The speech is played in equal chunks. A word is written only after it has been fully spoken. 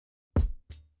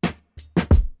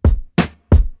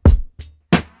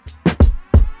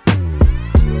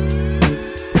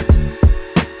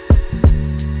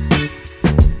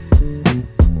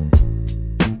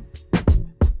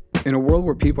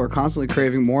people are constantly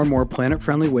craving more and more planet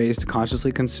friendly ways to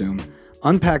consciously consume,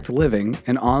 Unpacked Living,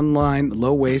 an online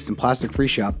low waste and plastic free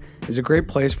shop, is a great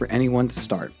place for anyone to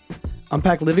start.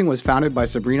 Unpacked Living was founded by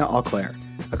Sabrina Auclair,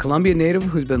 a Colombia native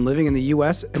who's been living in the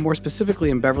US and more specifically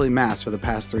in Beverly, Mass. for the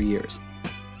past 3 years.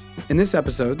 In this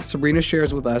episode, Sabrina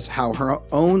shares with us how her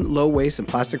own low waste and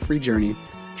plastic free journey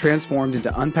transformed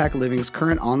into Unpacked Living's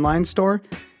current online store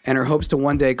and her hopes to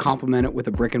one day complement it with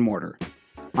a brick and mortar.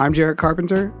 I'm Jarrett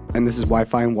Carpenter, and this is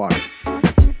Wi-Fi and Water.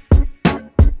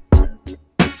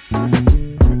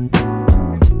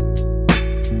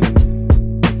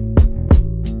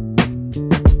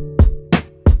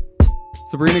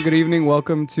 Sabrina, good evening.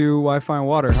 Welcome to Wi-Fi and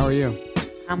Water. How are you?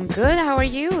 I'm good. How are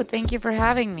you? Thank you for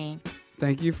having me.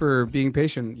 Thank you for being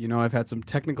patient. You know, I've had some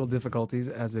technical difficulties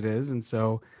as it is, and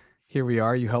so here we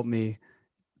are. You helped me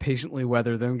patiently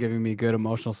weather them, giving me good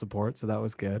emotional support, so that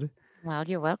was good. Well,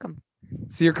 you're welcome.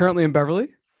 So you're currently in Beverly?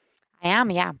 I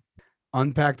am, yeah.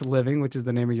 Unpacked Living, which is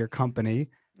the name of your company,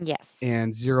 Yes.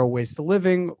 and Zero Waste to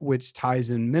Living, which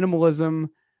ties in minimalism,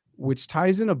 which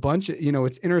ties in a bunch of,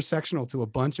 it's intersectional to a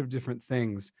bunch of different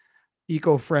things,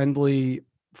 eco-friendly,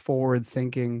 forward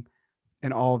thinking,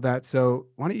 and all of that. So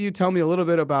why don't you tell me a little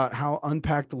bit about how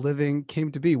Unpacked Living came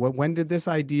to be? When did this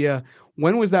idea,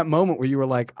 when was that moment where you were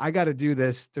like, I got to do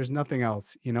this. There's nothing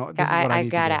else, this is what I I need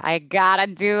to do. gotta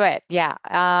do it. Yeah.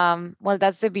 Well,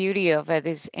 that's the beauty of it,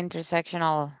 is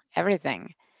intersectional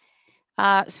everything.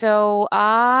 So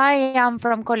I am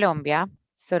from Colombia,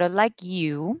 sort of like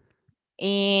you.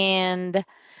 And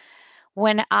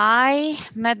when I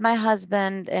met my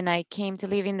husband and I came to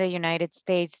live in the United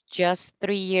States just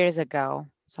 3 years ago,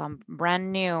 so I'm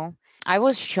brand new, I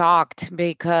was shocked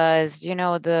because,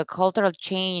 the cultural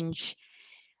change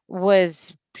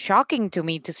was shocking to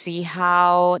me to see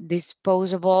how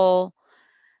disposable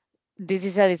this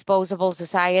is a disposable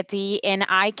society. And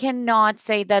I cannot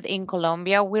say that in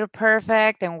Colombia we're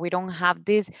perfect and we don't have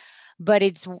this, but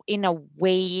it's in a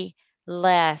way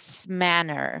less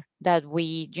manner that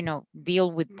we,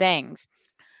 deal with things.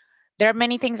 There are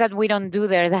many things that we don't do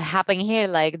there that happen here,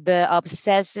 like the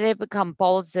obsessive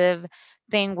compulsive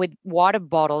thing with water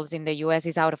bottles in the US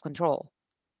is out of control.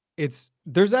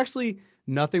 There's actually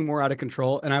nothing more out of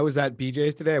control. And I was at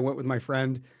BJ's today. I went with my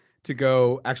friend to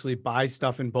go actually buy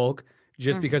stuff in bulk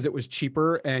just Mhm. because it was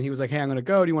cheaper. And he was like, hey, I'm going to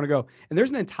go. Do you want to go? And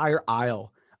there's an entire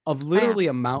aisle of Oh, yeah. literally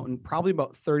a mountain, probably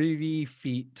about 30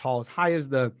 feet tall, as high as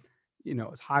the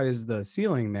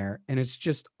ceiling there. And it's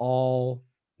just all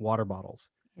water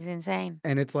bottles. It's insane.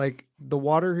 And it's like the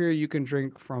water here you can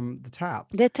drink from the tap.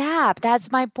 The tap,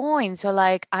 that's my point. So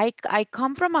like I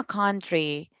come from a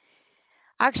country.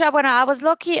 Actually, when I was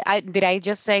lucky, did I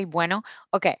just say bueno?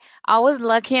 Okay, I was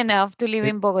lucky enough to live It,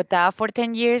 in Bogota for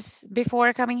 10 years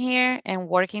before coming here and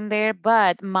working there.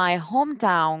 But my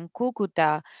hometown,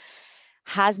 Cucuta,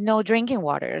 has no drinking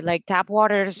water. Like tap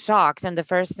water sucks. And the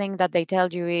first thing that they tell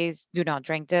you is do not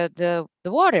drink the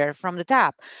water from the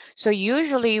tap. So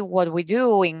usually what we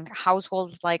do in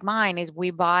households like mine is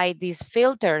we buy these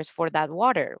filters for that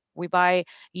water. We buy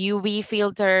UV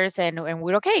filters and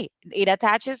we're okay. It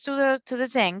attaches to the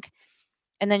sink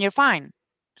and then you're fine.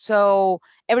 So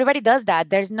everybody does that.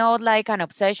 There's no like an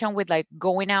obsession with like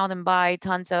going out and buy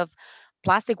tons of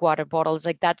plastic water bottles.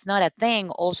 Like that's not a thing.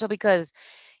 Also because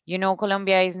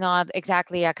Colombia is not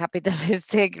exactly a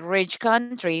capitalistic rich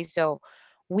country. So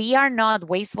we are not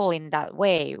wasteful in that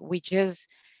way.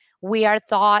 We are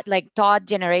taught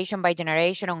generation by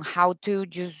generation on how to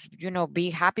just, be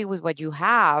happy with what you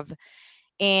have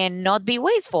and not be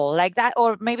wasteful like that.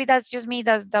 Or maybe that's just me.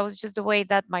 That was just the way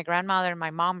that my grandmother and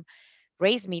my mom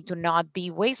raised me to not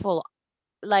be wasteful.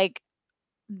 Like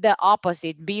the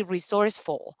opposite, be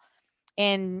resourceful,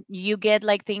 and you get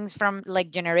like things from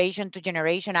like generation to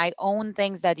generation. I own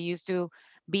things that used to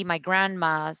be my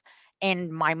grandma's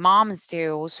and my mom's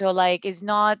too. So like it's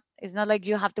not like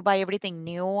you have to buy everything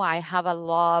new. I have a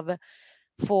love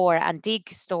for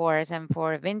antique stores and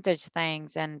for vintage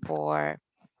things and for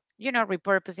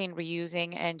repurposing,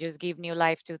 reusing, and just give new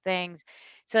life to things.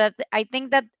 So I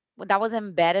think that was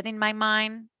embedded in my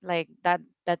mind, like that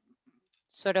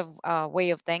sort of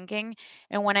way of thinking.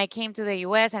 And when I came to the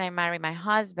US and I married my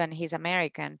husband, he's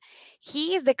American.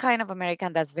 He is the kind of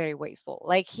American that's very wasteful.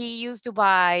 Like he used to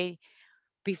buy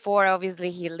before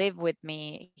obviously he lived with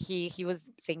me. He was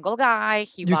single guy.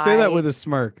 He you say that buy with a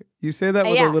smirk. You say that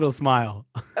with a yeah. little smile.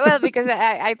 Well, because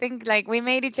I think like we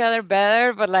made each other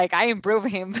better, but like I improved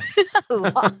him a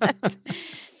lot.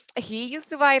 He used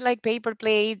to buy like paper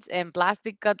plates and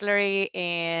plastic cutlery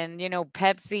and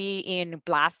Pepsi in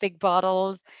plastic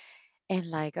bottles. And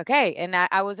like, okay. And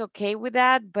I was okay with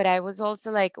that. But I was also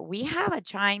like, we have a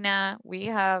China, we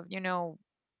have,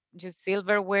 just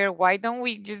silverware. Why don't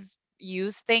we just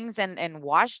use things and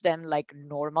wash them like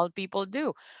normal people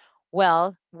do?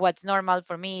 Well, what's normal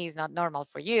for me is not normal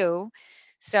for you.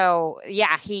 So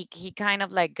yeah, he kind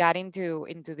of like got into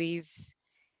these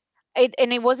and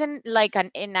it wasn't like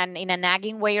in a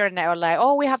nagging way or like,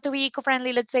 oh, we have to be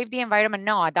eco-friendly, let's save the environment.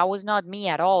 No, that was not me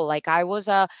at all. Like, I was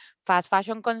a fast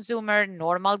fashion consumer,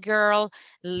 normal girl,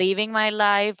 living my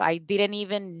life. I didn't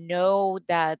even know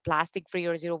that plastic free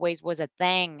or zero waste was a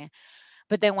thing.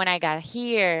 But then when I got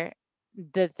here,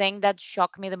 the thing that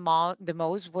shocked me the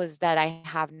most was that I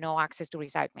have no access to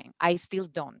recycling. I still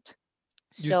don't.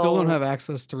 You still don't So have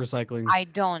access to recycling. I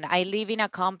don't. I live in a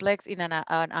complex, in an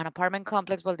apartment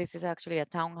complex. Well, this is actually a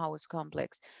townhouse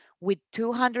complex with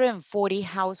 240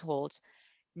 households,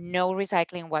 no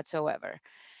recycling whatsoever.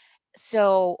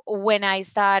 So when I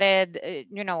started,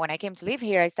 when I came to live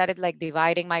here, I started like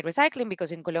dividing my recycling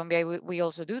because in Colombia we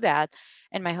also do that.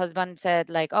 And my husband said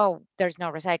like, "Oh, there's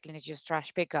no recycling; it's just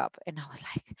trash pickup." And I was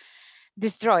like,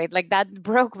 destroyed. Like that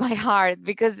broke my heart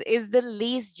because it's the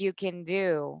least you can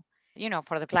do,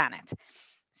 for the planet.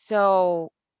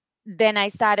 So then I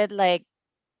started like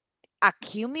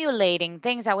accumulating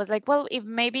things. I was like, well, if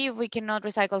we cannot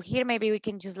recycle here, maybe we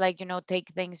can just like, take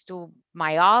things to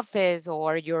my office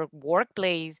or your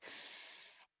workplace.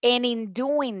 And in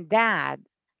doing that,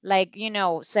 like,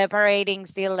 separating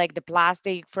still like the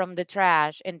plastic from the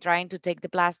trash and trying to take the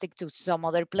plastic to some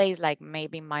other place, like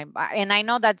maybe and I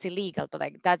know that's illegal, but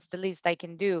like that's the least I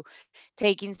can do.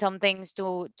 Taking some things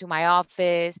to my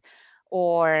office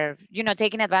or,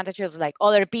 taking advantage of like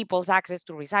other people's access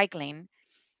to recycling.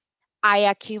 I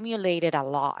accumulated a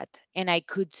lot and I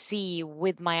could see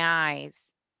with my eyes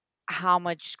how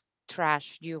much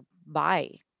trash you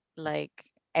buy,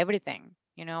 like everything,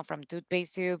 from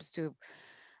toothpaste tubes to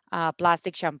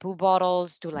plastic shampoo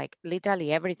bottles to like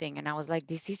literally everything. And I was like,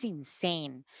 this is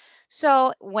insane.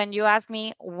 So when you ask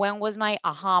me when was my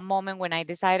aha moment when I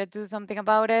decided to do something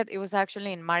about it, it was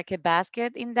actually in Market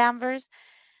Basket in Danvers.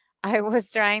 I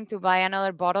was trying to buy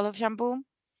another bottle of shampoo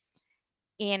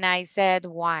and I said,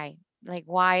 why? Like,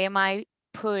 why am I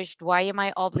pushed? Why am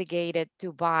I obligated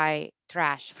to buy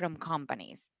trash from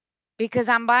companies? Because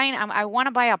I want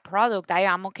to buy a product.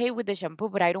 I'm okay with the shampoo,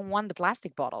 but I don't want the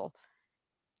plastic bottle.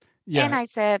 And Yeah. I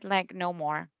said, like, no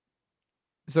more.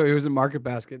 So it was a market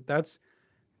basket.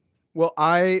 Well,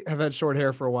 I have had short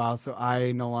hair for a while, so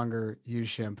I no longer use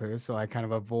shampoo. So I kind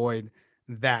of avoid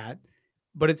that.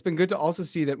 But it's been good to also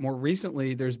see that more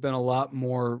recently there's been a lot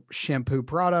more shampoo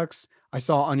products. I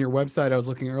saw on your website, I was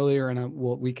looking earlier, and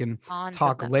we can Tons of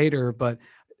talk them. later. But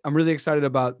I'm really excited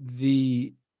about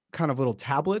the kind of little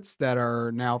tablets that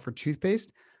are now for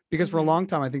toothpaste because for a Mm-hmm. long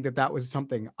time I think that that was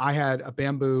something. I had a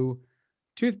bamboo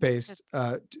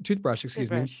toothbrush,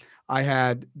 excuse me. Toothbrush. I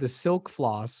had the silk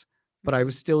floss, but I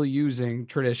was Mm-hmm. still using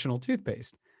traditional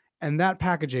toothpaste. And that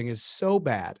packaging is so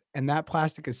bad and that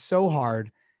plastic is so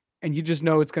hard and you just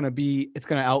know it's going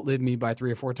to outlive me by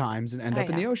 3 or 4 times and end Oh, up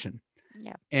in yeah. the ocean.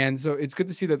 Yeah. And so it's good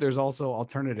to see that there's also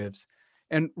alternatives.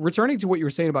 And returning to what you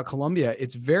were saying about Colombia,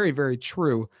 it's very, very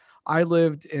true. I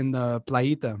lived in the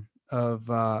playita of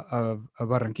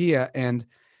Barranquilla, and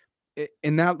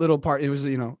in that little part, it was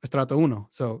estrato uno.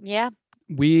 So Yeah,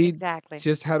 we exactly.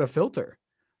 just had a filter,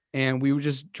 and we would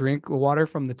just drink water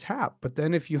from the tap. But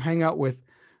then if you hang out with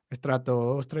estrato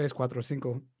dos, tres, cuatro,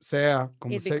 cinco, sea,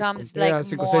 como It se, becomes like contea,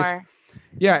 cinco, seis. more.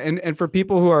 Yeah, and for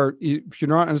people who are, if you're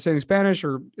not understanding Spanish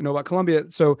or you know about Colombia,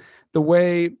 so the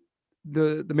way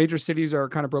the major cities are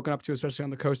kind of broken up to, especially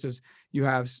on the coast, is you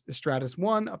have stratus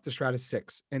 1 up to stratus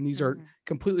 6, and these are Hmm.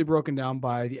 completely broken down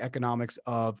by the economics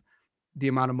of the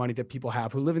amount of money that people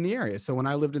have who live in the area. So when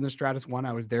I lived in the stratus 1,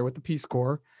 I was there with the Peace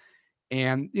Corps,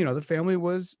 and the family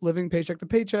was living paycheck to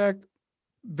paycheck,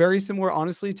 very similar,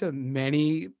 honestly, to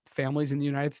many families in the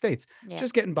United States, Yeah.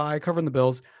 just getting by, covering the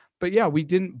bills. But yeah, we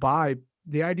didn't buy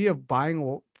the idea of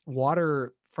buying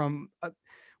water from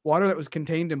water that was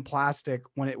contained in plastic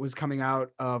when it was coming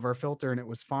out of our filter and it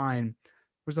was fine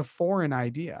was a foreign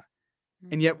idea.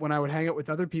 And yet, Hmm. when I would hang out with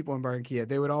other people in Barranquilla,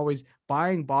 they would always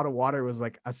buying bottled water was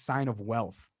like a sign of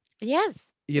wealth. Yes,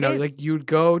 it is. Like you'd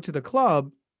go to the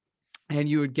club and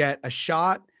you would get a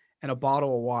shot and a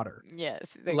bottle of water,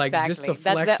 Yes, like just to exactly.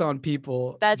 That's the flex on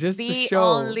people, that's just to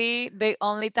show. the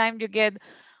only time you get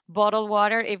bottled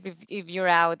water if you're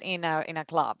out in a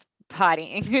club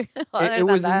partying. It Other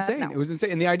than was that, insane. no. It was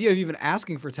insane. And the idea of even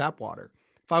asking for tap water.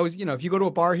 If I was, if you go to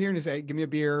a bar here and you say, "Give me a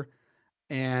beer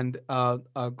and a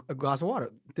glass of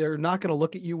water," they're not going to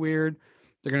look at you weird.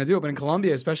 They're going to do it. But in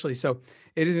Colombia, especially, so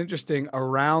it is interesting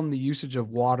around the usage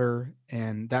of water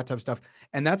and that type of stuff.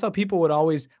 And that's how people would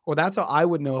always, or that's how I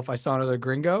would know if I saw another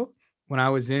gringo when I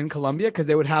was in Colombia because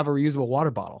they would have a reusable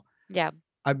water bottle. Yeah.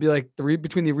 I'd be like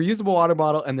between the reusable water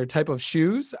bottle and their type of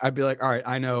shoes, I'd be like, all right,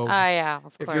 I know Yeah,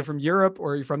 of if you're course. from Europe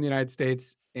or you're from the United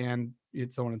States, and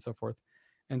so on and so forth.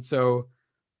 And so,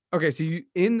 okay, so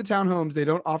in the townhomes they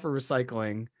don't offer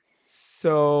recycling.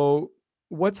 So,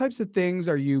 what types of things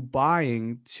are you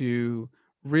buying to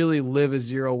really live a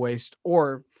zero waste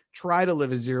or try to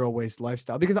live a zero waste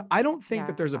lifestyle? Because I don't think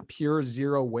that Yeah. there's a pure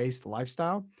zero waste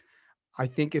lifestyle. I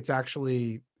think it's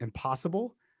actually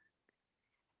impossible.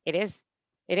 It is.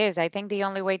 It is. I think the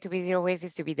only way to be zero waste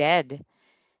is to be dead.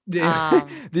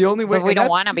 The, the only way, But we and don't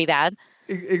want that's to be that.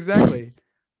 exactly.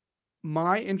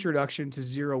 My introduction to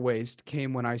zero waste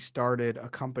came when I started a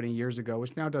company years ago,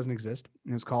 which now doesn't exist.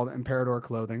 It was called Imperador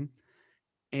Clothing.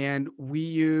 And we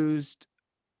used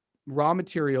raw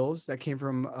materials that came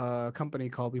from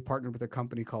we partnered with a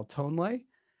company called Tonelay.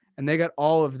 And they got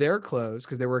all of their clothes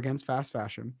because they were against fast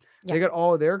fashion. Yeah. They got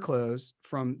all of their clothes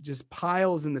from just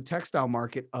piles in the textile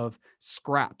market of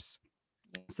scraps.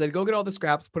 Yeah. So they'd go get all the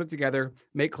scraps, put it together,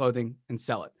 make clothing, and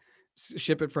sell it.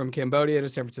 Ship it from Cambodia to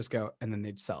San Francisco, and then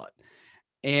they'd sell it.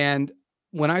 And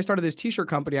when I started this t-shirt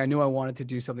company, I knew I wanted to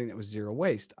do something that was zero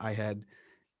waste. I had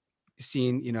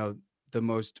seen, the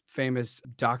most famous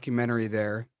documentary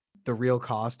there, The Real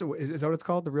Cost. Is that what it's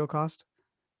called? The Real Cost?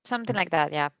 Something like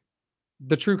that. Yeah.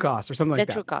 The True Cost or something The like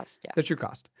true that. cost. Yeah. The True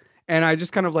Cost. And I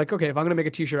just kind of like, okay, if I'm going to make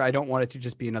a t-shirt, I don't want it to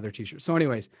just be another t-shirt. So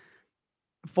anyways,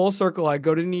 full circle, I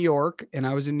go to New York, and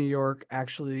I was in New York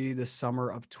actually the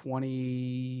summer of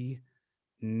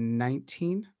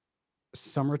 2019,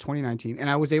 summer 2019, and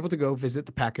I was able to go visit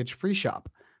the package free shop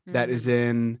that is Hmm.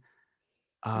 in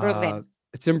uh Brooklyn.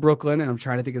 it's in Brooklyn, and I'm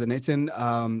trying to think of the name. It's in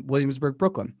Williamsburg,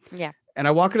 Brooklyn. Yeah. And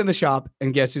I walk into the shop,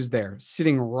 and guess who's there?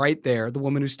 Sitting right there, the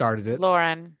woman who started it,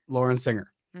 Lauren. Lauren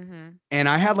Singer. Hmm. And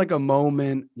I had like a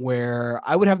moment where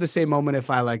I would have the same moment if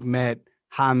I like met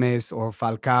James or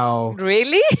Falcao.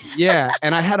 Really? Yeah.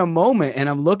 And I had a moment, and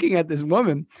I'm looking at this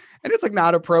woman, and it's like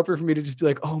not appropriate for me to just be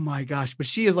like, oh my gosh. But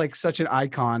she is like such an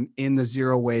icon in the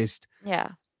zero waste, Yeah.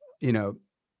 you know,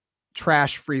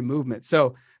 trash free movement.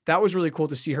 So that was really cool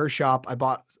to see her shop. I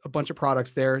bought a bunch of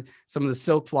products there. Some of the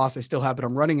silk floss I still have, but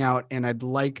I'm running out, and I'd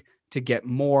like to get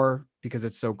more because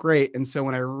it's so great. And so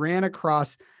when I ran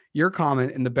across your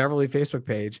comment in the Beverly Facebook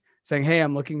page saying, hey,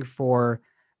 I'm looking for,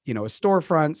 a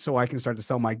storefront so I can start to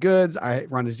sell my goods. I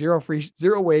run a zero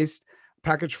waste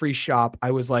package free shop.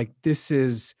 I was like,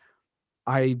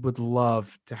 I would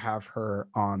love to have her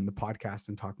on the podcast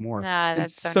and talk more. Ah, And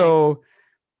that's so nice.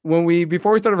 so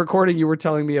before we started recording, you were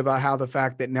telling me about how the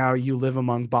fact that now you live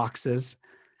among boxes.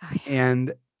 Oh, yeah.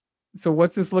 And so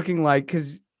what's this looking like?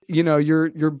 Because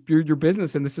your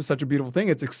business, and this is such a beautiful thing,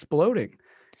 it's exploding.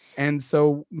 And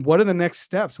so what are the next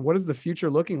steps? What is the future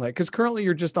looking like? Because currently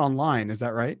you're just online, is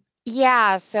that right?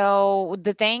 Yeah, so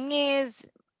the thing is,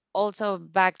 also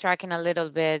backtracking a little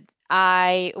bit,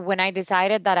 when I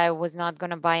decided that I was not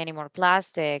going to buy any more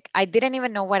plastic, I didn't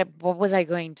even know what was I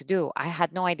going to do. I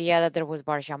had no idea that there was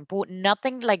bar shampoo,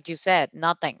 nothing like you said,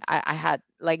 nothing. I had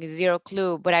like zero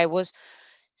clue, but I was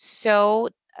so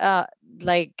uh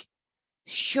like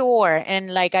sure,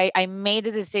 and like I made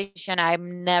a decision.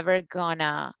 I'm never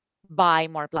gonna buy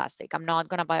more plastic. I'm not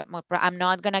gonna buy more. I'm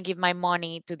not gonna give my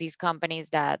money to these companies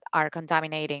that are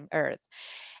contaminating Earth.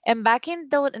 And back in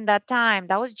that time,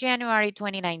 that was January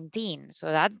 2019. So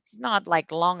that's not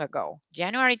like long ago.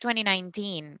 January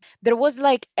 2019. There was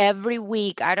like every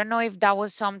week. I don't know if that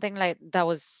was something like that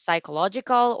was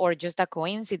psychological or just a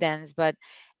coincidence, but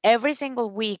every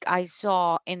single week I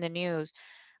saw in the news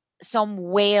some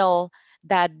whale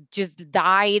that just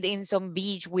died in some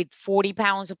beach with 40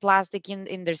 pounds of plastic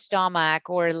in their stomach,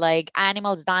 or like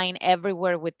animals dying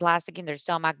everywhere with plastic in their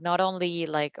stomach, not only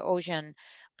like ocean,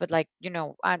 but like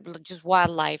just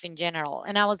wildlife in general.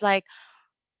 And I was like,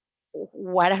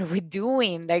 what are we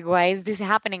doing? Like, why is this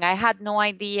happening? I had no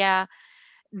idea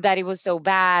that it was so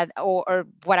bad, or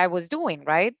what I was doing,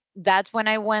 right? That's when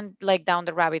I went like down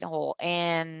the rabbit hole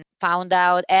and found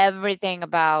out everything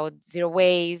about zero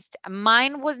waste.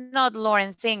 Mine was not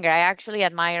Lauren Singer. I actually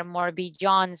admire more B.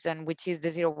 Johnson, which is the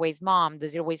zero waste mom, the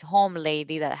zero waste home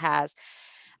lady that has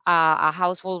a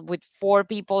household with 4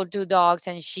 people, 2 dogs,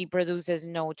 and she produces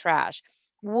no trash,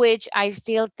 which I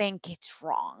still think it's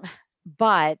wrong.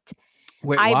 But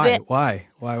Wait, I why? bet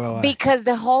Why? because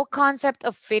the whole concept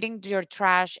of fitting your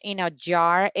trash in a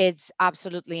jar, it's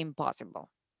absolutely impossible.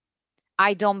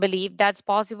 I don't believe that's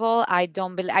possible. I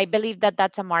believe that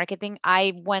that's a marketing.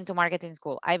 I went to marketing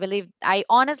school. I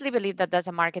honestly believe that that's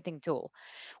a marketing tool,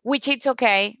 which it's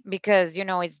okay because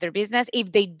it's their business.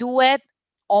 If they do it,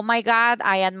 oh my god,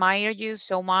 I admire you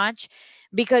so much.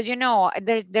 because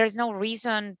there's no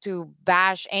reason to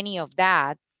bash any of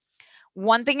that.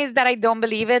 One thing is that I don't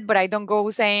believe it, but I don't go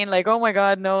saying like, oh my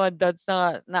god, no, that's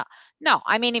not, no. No,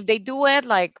 I mean, if they do it,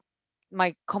 like,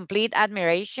 my complete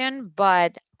admiration,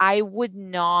 but I would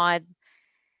not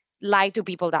lie to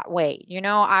people that way.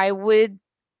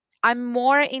 I'm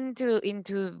more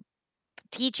into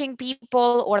teaching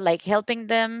people, or like helping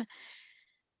them,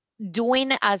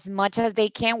 doing as much as they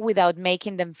can without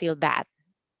making them feel bad,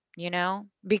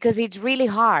 because it's really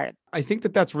hard. I think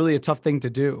that that's really a tough thing to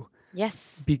do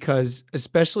Yes, because,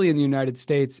 especially in the United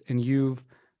States, and you've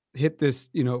hit this,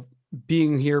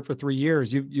 being here for 3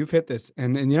 years, you've hit this,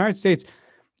 and in the United States,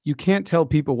 you can't tell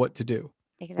people what to do.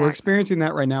 We're exactly. experiencing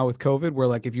that right now with COVID, where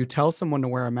like if you tell someone to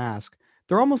wear a mask,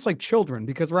 they're almost like children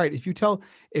because right,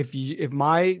 if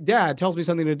my dad tells me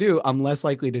something to do, I'm less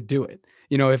likely to do it.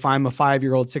 If I'm a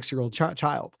 5-year-old, 6-year-old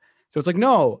child. So it's like,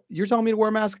 no, you're telling me to wear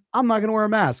a mask. I'm not going to wear a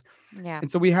mask. Yeah. And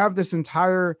so we have this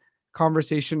entire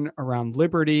conversation around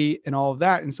liberty and all of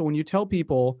that. And so when you tell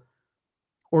people,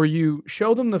 or you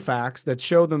show them the facts that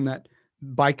show them that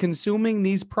by consuming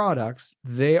these products,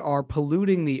 they are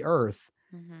polluting the earth,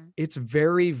 Hmm. it's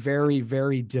very, very,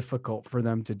 very difficult for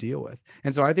them to deal with.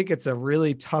 And so I think it's a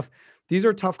really tough, these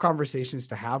are tough conversations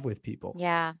to have with people.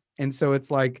 Yeah. And so it's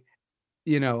like,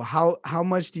 how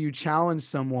much do you challenge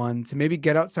someone to maybe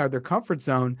get outside their comfort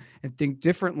zone and think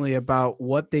differently about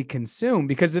what they consume?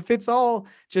 Because if it's all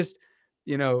just,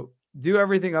 you know, do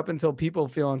everything up until people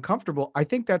feel uncomfortable, I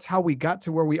think that's how we got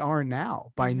to where we are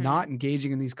now, by Hmm. not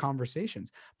engaging in these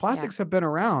conversations. Yeah. Plastics have been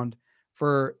around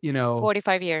for,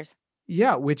 45 years.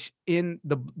 yeah, which in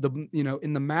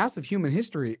in the mass of human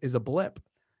history is a blip.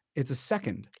 It's a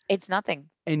second. It's nothing.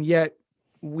 And yet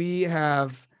we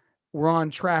have we're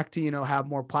on track to, have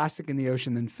more plastic in the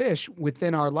ocean than fish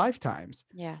within our lifetimes,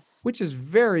 Yes. which is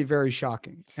very, very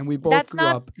shocking. And we both That's grew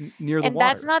not, up near the and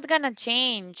that's water. not gonna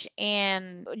change.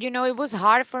 And, it was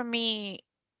hard for me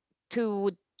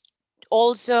to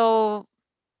also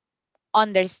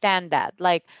understand that.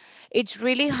 Like, it's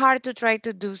really hard to try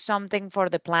to do something for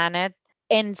the planet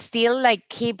and still like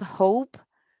keep hope,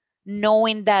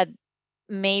 knowing that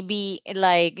maybe,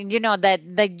 like,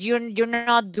 that you're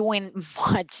not doing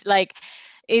much. Like,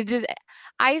 it is,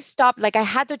 I stopped, like, I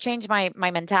had to change my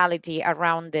mentality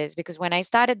around this, because when I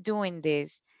started doing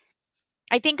this,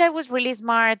 I think I was really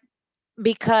smart,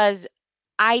 because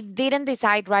I didn't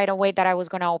decide right away that I was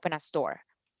going to open a store.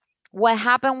 What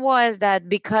happened was that,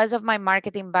 because of my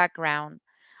marketing background,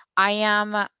 I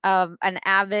am an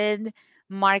avid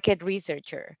market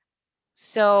researcher.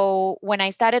 So when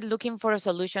I started looking for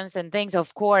solutions and things,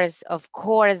 of course,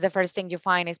 the first thing you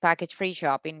find is package free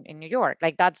shop in New York.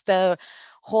 Like, that's the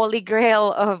holy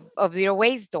grail of zero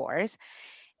waste stores.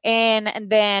 And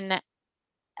then,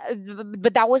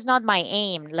 but that was not my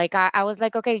aim. Like, I was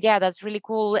like, okay, yeah, that's really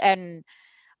cool. And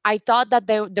I thought that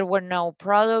there were no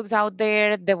products out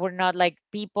there. There were not like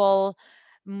people,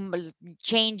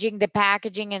 changing the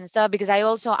packaging and stuff, because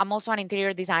I'm also an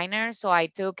interior designer. So I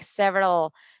took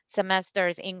several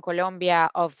semesters in Colombia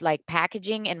of like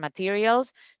packaging and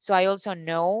materials. So I also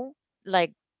know,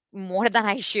 like, more than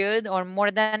I should, or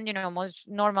more than, most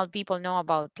normal people know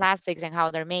about plastics and how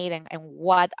they're made, and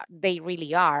what they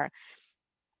really are.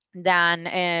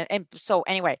 And so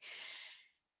anyway,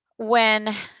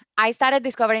 when I started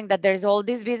discovering that there's all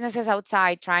these businesses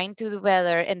outside trying to do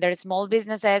better, and they're small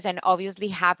businesses and obviously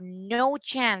have no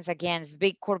chance against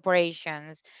big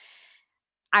corporations,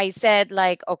 I said,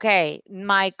 like, okay,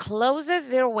 my closest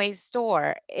zero waste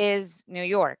store is New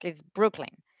York, it's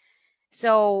Brooklyn.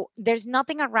 So there's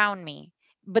nothing around me,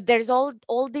 but there's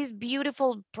all these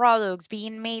beautiful products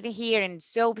being made here in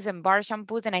soaps and bar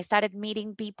shampoos, and I started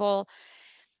meeting people.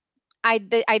 I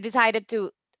decided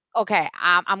to, okay,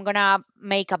 I'm gonna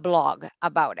make a blog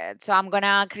about it. So I'm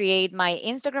gonna create my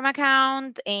Instagram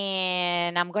account,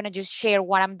 and I'm gonna just share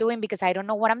what I'm doing, because I don't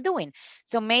know what I'm doing.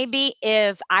 So maybe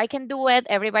if I can do it,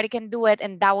 everybody can do it.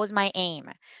 And that was my aim.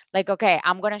 Like, okay,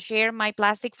 I'm gonna share my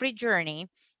plastic free journey,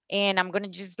 and I'm gonna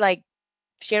just like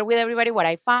share with everybody what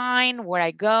I find, where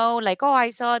I go, like, oh, I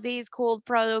saw this cool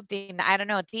product in, I don't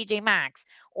know, TJ Maxx,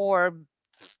 or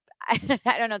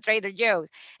I don't know, Trader Joe's,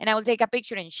 and I will take a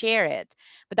picture and share it.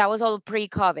 But that was all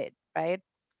pre-COVID, right?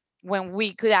 When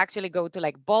we could actually go to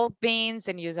like bulk bins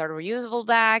and use our reusable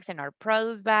bags and our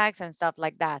produce bags and stuff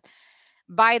like that.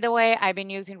 By the way, I've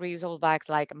been using reusable bags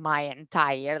like my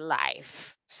entire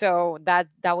life. So that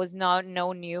was not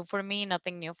no new for me,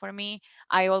 nothing new for me.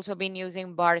 I also been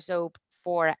using bar soap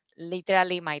for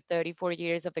literally my 34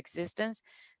 years of existence.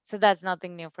 So that's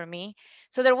nothing new for me.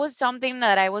 So there was something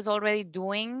that I was already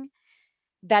doing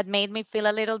that made me feel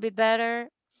a little bit better.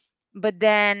 But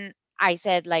then I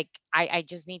said like I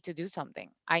just need to do something.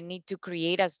 I need to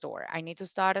create a store. I need to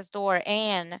start a store.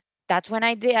 And that's when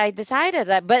I decided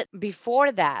that. But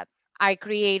before that, I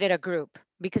created a group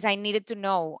because I needed to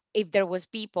know if there was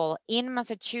people in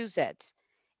Massachusetts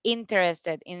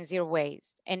interested in zero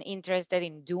waste and interested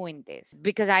in doing this,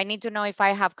 because I need to know if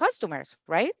I have customers,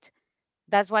 right?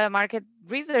 That's what a market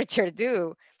researcher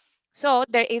do. So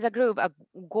there is a group, a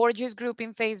gorgeous group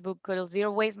in Facebook called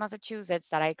Zero Waste Massachusetts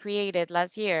that I created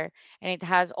last year, and it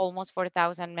has almost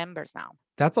 4,000 members now.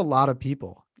 That's a lot of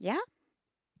people. Yeah,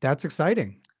 That's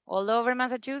exciting. all over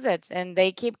Massachusetts, and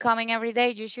they keep coming every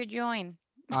day. You should join.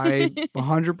 I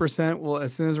 100% will,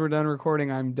 as soon as we're done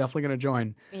recording, I'm definitely going to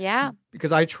join Yeah,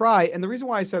 because I try. And the reason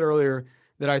why I said earlier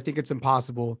that I think it's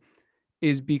impossible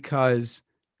is because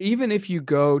even if you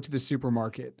go to the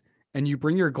supermarket and you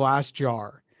bring your glass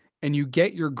jar and you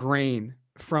get your grain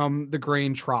from the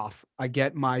grain trough, I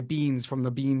get my beans from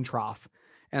the bean trough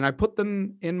and I put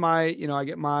them in my, I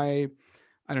get my,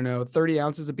 I don't know, 30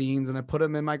 ounces of beans and I put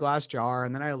them in my glass jar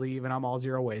and then I leave and I'm all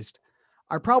zero waste.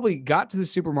 I probably got to the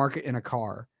supermarket in a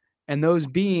car and those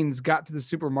beans got to the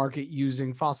supermarket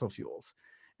using fossil fuels.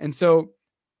 And so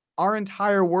our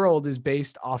entire world is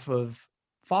based off of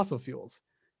fossil fuels,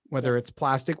 whether yes, it's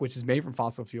plastic, which is made from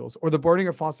fossil fuels, or the burning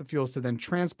of fossil fuels to then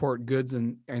transport goods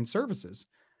and services.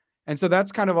 And so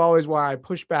that's kind of always why I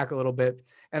push back a little bit.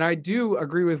 And I do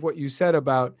agree with what you said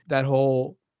about that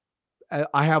whole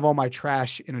I have all my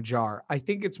trash in a jar. I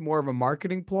think it's more of a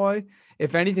marketing ploy,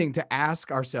 if anything, to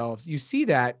ask ourselves. You see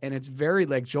that, and it's very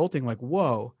like jolting, like,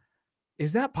 whoa,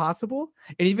 is that possible?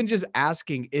 And even just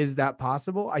asking, is that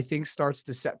possible? I think starts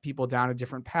to set people down a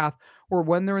different path. Or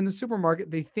when they're in the supermarket,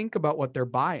 they think about what they're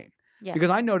buying. Because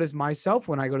yes, I notice myself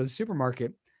when I go to the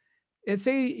supermarket, and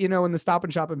say, in the Stop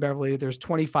and Shop in Beverly, there's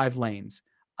 25 lanes.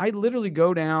 I literally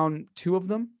go down two of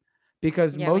them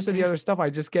because yeah, me most of the too. other stuff I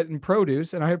just get in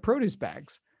produce and I have produce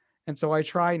bags. And so I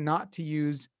try not to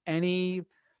use any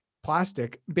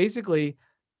plastic, basically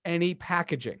any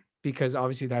packaging, because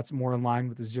obviously that's more in line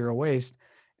with the zero waste.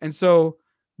 And so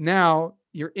now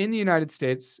you're in the United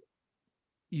States,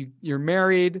 you're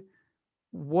married.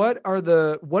 What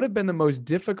have been the most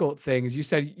difficult things? You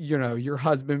said, your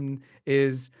husband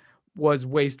is was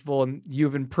wasteful and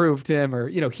you've improved him, or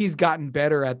he's gotten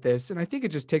better at this. And I think it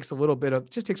just takes a little bit of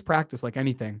just takes practice like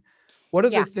anything. What are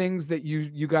the Yeah, things that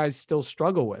you guys still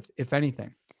struggle with, if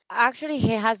anything? actually,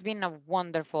 he has been a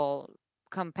wonderful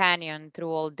companion through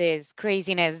all this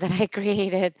craziness that I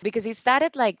created, because it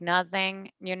started like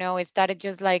nothing, it started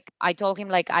just like I told him,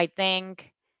 like, I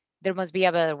think there must be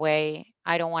a better way.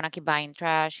 I don't want to keep buying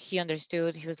trash. He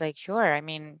understood. He was like, sure. I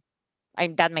mean,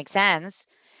 that makes sense.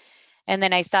 And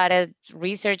then I started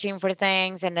researching for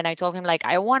things. And then I told him, like,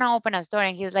 I want to open a store.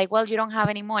 And he's like, well, you don't have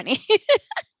any money.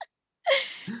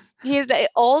 He's like,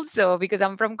 also, because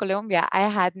I'm from Colombia, I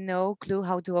had no clue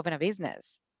how to open a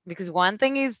business. Because one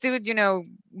thing is to,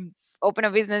 open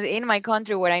a business in my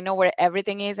country where I know where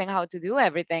everything is and how to do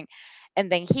everything.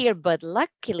 And then here, but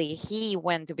luckily he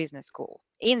went to business school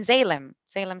in Salem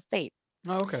State.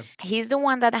 Oh, okay. He's the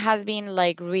one that has been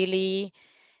like really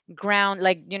ground,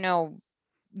 like,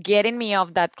 getting me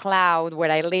off that cloud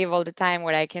where I live all the time,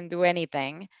 where I can do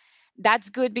anything. That's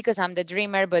good because I'm the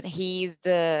dreamer, but he's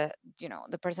the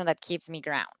person that keeps me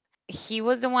ground. He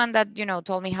was the one that,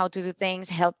 told me how to do things,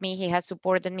 helped me. He has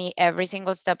supported me every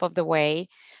single step of the way.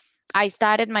 I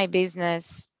started my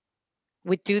business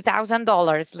with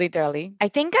 $2,000, literally. I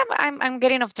think I'm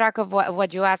getting off track of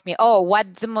what you asked me. Oh,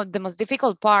 what's the most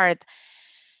difficult part?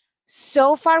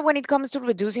 So far, when it comes to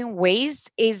reducing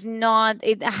waste, is not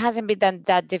it hasn't been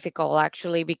that difficult,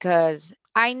 actually, because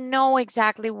I know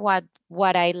exactly what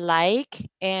I like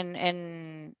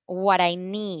and what I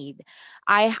need.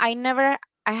 I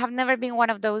have never been one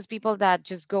of those people that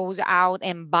just goes out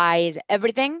and buys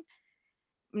everything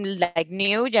like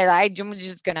new. Yeah, I'm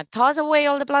just gonna toss away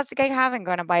all the plastic I have and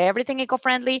gonna buy everything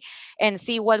eco-friendly and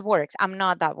see what works. I'm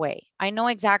not that way. I know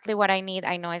exactly what I need.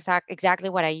 I know exactly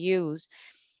what I use.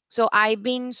 So I've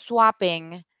been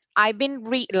swapping. I've been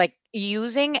like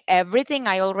using everything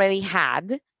I already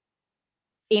had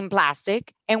in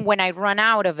plastic, and when I run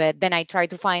out of it, then I try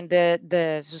to find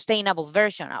the sustainable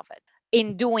version of it.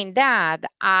 In doing that,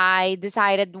 I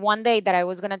decided one day that I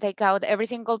was going to take out every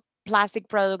single plastic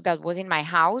product that was in my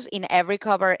house, in every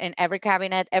cupboard, in every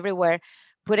cabinet, everywhere,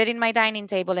 put it in my dining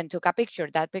table, and took a picture.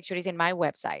 That picture is in my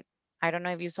website. I don't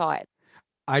know if you saw it.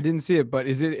 I didn't see it, but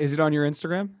is it on your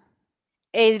Instagram?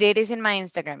 It is in my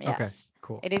Instagram, Okay, yes.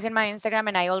 cool. It is in my Instagram,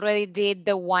 and I already did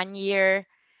the 1 year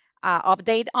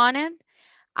update on it.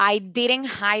 I didn't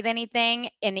hide anything,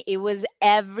 and it was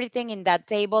everything in that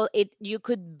table. It You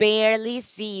could barely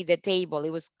see the table. It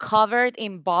was covered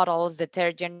in bottles,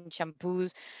 detergent,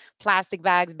 shampoos, plastic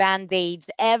bags, band-aids,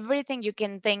 everything you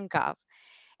can think of.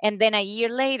 And then a year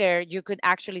later, you could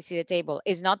actually see the table.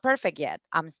 It's not perfect yet.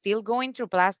 I'm still going through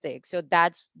plastic. So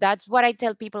that's what I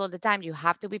tell people all the time. You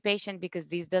have to be patient because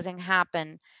this doesn't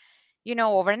happen,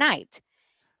 overnight.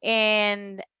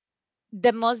 And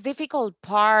the most difficult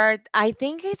part, I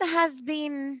think it has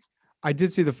been. I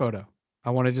did see the photo. I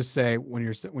want to just say when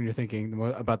you're thinking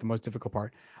about the most difficult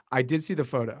part, I did see the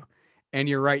photo, and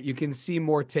you're right. You can see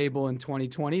more table in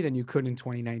 2020 than you could in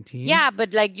 2019. Yeah,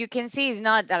 but like you can see, it's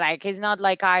not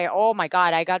like oh my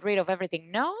God, I got rid of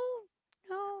everything. No,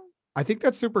 no. I think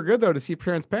that's super good though to see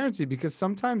transparency because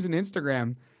sometimes in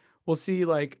Instagram, we'll see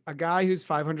like a guy who's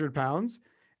 500 pounds,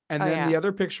 and Oh then the yeah,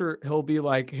 other picture he'll be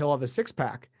like he'll have a six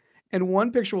pack, and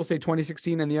one picture will say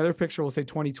 2016, and the other picture will say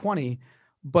 2020,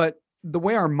 but the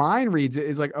way our mind reads it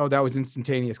is like, oh, that was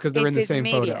instantaneous because they're in it's the same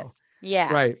immediate. photo,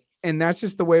 Yeah. right? And that's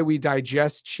just the way we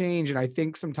digest change, and I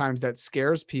think sometimes that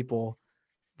scares people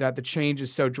that the change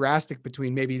is so drastic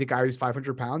between maybe the guy who's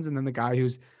 500 pounds and then the guy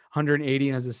who's 180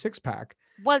 and has a six pack.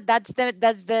 Well, that's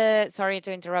the sorry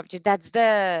to interrupt you. That's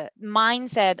the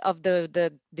mindset of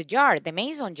the jar, the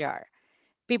mason jar.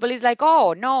 People is like,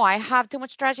 oh no, I have too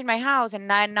much trash in my house, and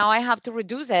now I have to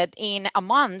reduce it in a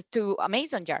month to a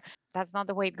mason jar. That's not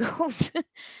the way it goes.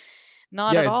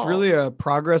 Not Yeah, at it's all. really a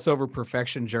progress over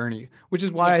perfection journey, which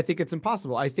is why Yeah. I think it's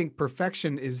impossible. I think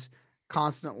perfection is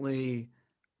constantly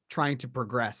trying to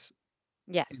progress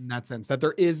Yes. in that sense, that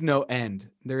there is no end.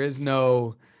 There is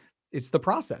no, it's the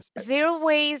process. Zero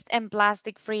waste and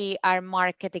plastic free are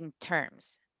marketing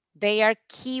terms. They are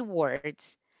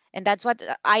keywords. And that's what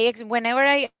whenever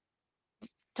I give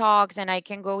talks, and I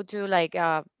can go to like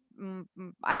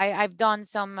I've done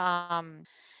some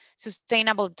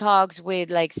sustainable talks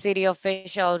with like city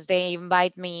officials. They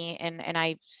invite me, and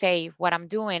I say what I'm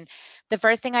doing. The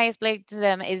first thing I explain to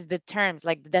them is the terms,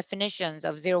 like the definitions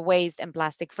of zero waste and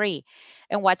plastic free.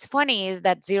 And what's funny is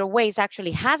that zero waste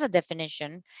actually has a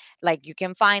definition. Like you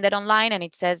can find it online, and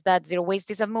it says that zero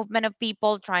waste is a movement of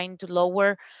people trying to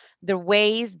lower their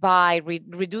waste by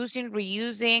reducing,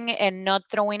 reusing, and not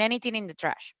throwing anything in the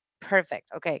trash. Perfect.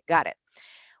 Okay, got it.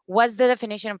 What's the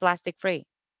definition of plastic free?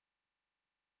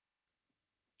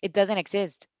 It doesn't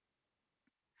exist.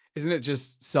 Isn't it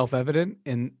just self-evident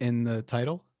in the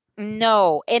title?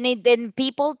 No, and then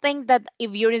people think that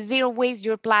if you're zero waste,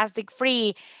 you're plastic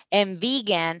free and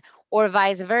vegan, or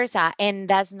vice versa, and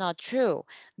that's not true.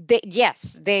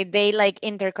 Yes, they like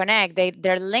interconnect.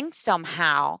 They're linked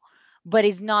somehow, but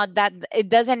it's not that. It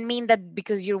doesn't mean that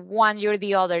because you're one, you're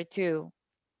the other too.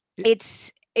 It,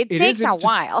 It it takes a isn't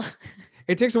just, while.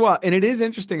 it takes a while. And it is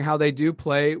interesting how they do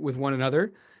play with one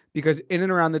another because in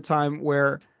and around the time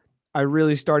where I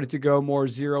really started to go more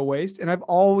zero waste. And I've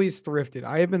always thrifted.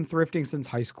 I have been thrifting since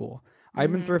high school.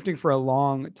 I've been Hmm. thrifting for a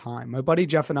long time. My buddy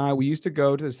Jeff and I, we used to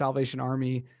go to the Salvation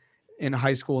Army in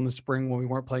high school in the spring when we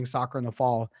weren't playing soccer in the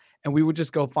fall. And we would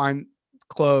just go find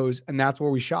clothes, and that's where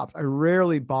we shopped. I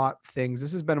rarely bought things.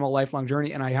 This has been a lifelong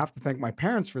journey. And I have to thank my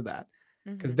parents for that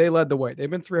because Hmm. they led the way. They've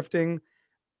been thrifting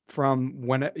from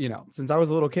since I was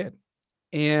a little kid.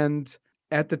 And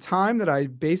at the time that I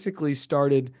basically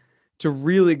started to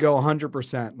really go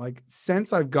 100%, like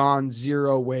since I've gone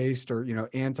zero waste or,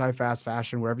 anti fast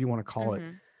fashion, whatever you want to call it,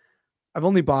 Hmm. I've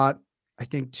only bought, I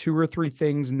think, two or three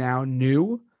things now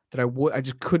new that I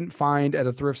just couldn't find at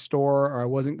a thrift store or I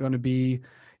wasn't going to be,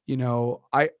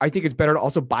 I think it's better to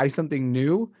also buy something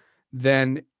new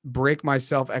than break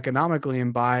myself economically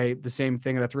and buy the same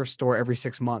thing at a thrift store every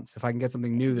 6 months. If I can get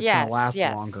something new that's going to Yes, last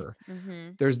yes. longer,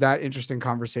 Hmm. there's that interesting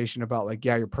conversation about like,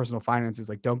 yeah, your personal finances,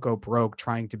 like don't go broke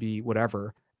trying to be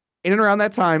whatever. In and around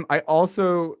that time, I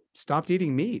also stopped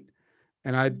eating meat.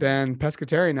 And I've Hmm. been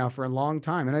pescatarian now for a long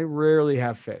time. And I rarely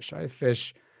have fish. I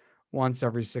fish once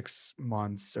every 6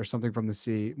 months or something from the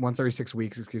sea, once every 6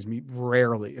 weeks, excuse me,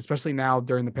 rarely, especially now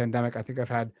during the pandemic. I think I've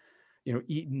had,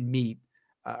 eaten meat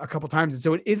a couple times. And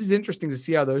so it is interesting to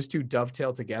see how those two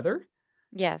dovetail together.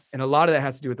 Yes, And a lot of that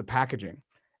has to do with the packaging.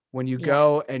 When you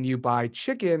go yes. and you buy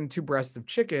chicken, two breasts of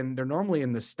chicken, they're normally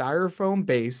in the styrofoam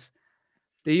base.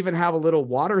 They even have a little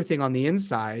water thing on the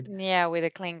inside, Yeah, with a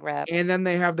cling wrap. and then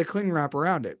they have the cling wrap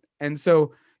around it. And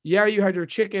so, yeah, you had your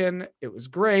chicken. It was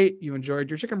great. You enjoyed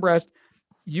your chicken breast.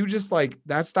 You just like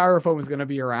that styrofoam is going to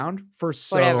be around for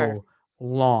Forever. so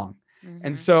long.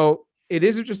 And Hmm. so it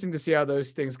is interesting to see how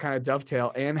those things kind of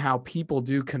dovetail and how people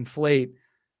do conflate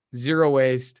zero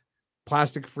waste,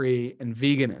 plastic free, and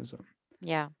veganism.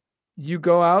 Yeah. You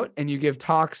go out and you give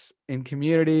talks in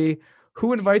community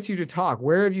Who invites you to talk?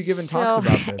 Where have you given talks So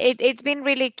about this? it's been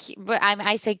really cute, but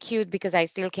I say cute because I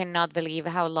still cannot believe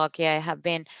how lucky I have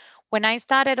been. When I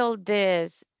started all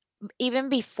this, even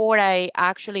before I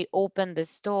actually opened the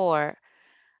store,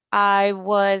 I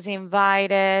was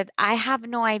invited. I have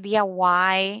no idea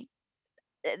why.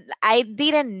 I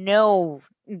didn't know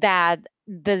that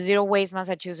the Zero Waste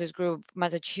Massachusetts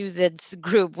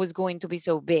group was going to be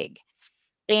so big.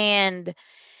 And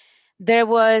there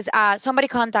was somebody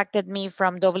contacted me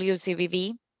from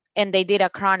WCBV, and they did a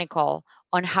chronicle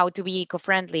on how to be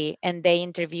eco-friendly, and they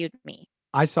interviewed me.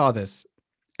 I saw this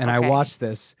and I Okay. watched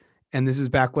this, and this is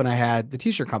back when I had the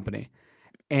t-shirt company.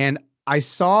 And I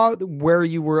saw where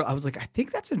you were. I was like, I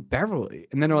think that's in Beverly.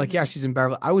 And then they're like, yeah, Hmm. she's in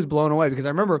Beverly. I was blown away because I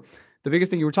remember the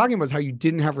biggest thing you were talking about was how you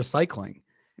didn't have recycling.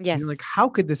 And Yes, you're like, how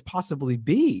could this possibly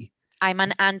be? I'm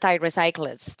an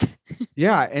anti-recyclist.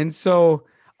 Yeah. And so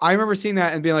I remember seeing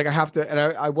that and being like, I have to, and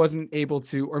I wasn't able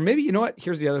to, or maybe, you know what?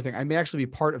 Here's the other thing. I may actually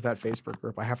be part of that Facebook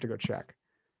group. I have to go check.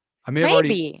 I may have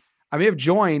already, Maybe. I may have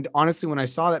joined honestly when I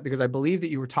saw that because I believe that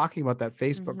you were talking about that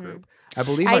Facebook Hmm. group. I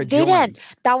believe I I didn't. joined,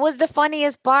 That was the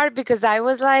funniest part because I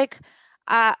was like,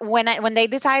 when they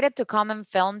decided to come and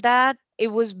film that, it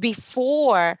was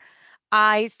before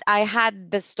I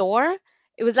had the store.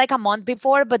 It was like a month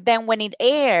before, but then when it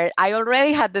aired, I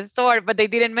already had the store, but they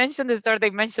didn't mention the store. They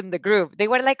mentioned the group. They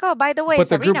were like, "Oh, by the way, but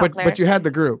the group, Sabrina but Auclair." you had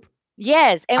the group.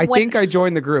 Yes, I and when think I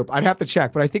joined the group. I'd have to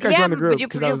check, but I think I yeah, joined the but group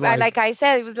because I was like like, I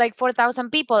said, it was like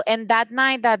 4,000 people, and that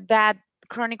night that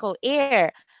Chronicle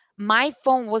aired, my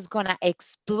phone was gonna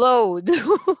explode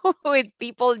with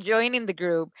people joining the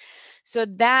group. So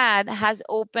that has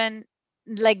opened,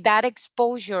 like that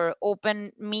exposure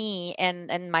opened me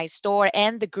and my store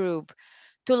and the group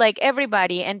to like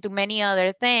everybody and to many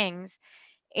other things.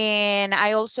 And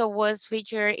I also was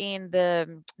featured in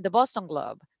the Boston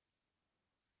Globe.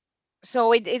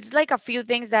 So it's like a few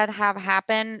things that have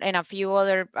happened and a few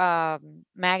other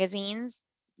magazines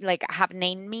like have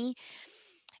named me.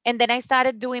 And then I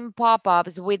started doing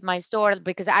pop-ups with my store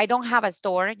because I don't have a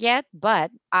store yet,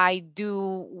 but I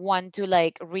do want to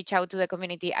like reach out to the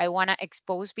community. I want to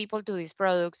expose people to these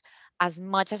products as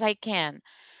much as I can.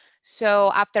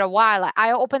 So after a while,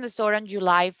 I opened the store on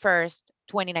July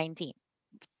 1st, 2019.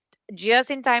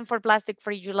 Just in time for Plastic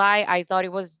Free July. I thought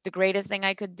it was the greatest thing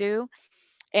I could do,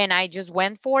 and I just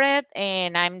went for it,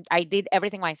 and I did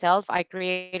everything myself. I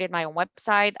created my own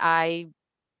website. I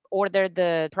ordered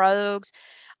the products.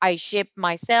 I ship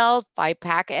myself. I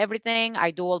pack everything.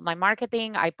 I do all my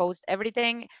marketing. I post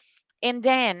everything. And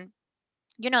then,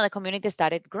 the community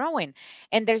started growing.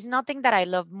 And there's nothing that I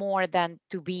love more than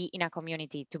to be in a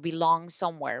community, to belong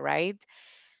somewhere, right?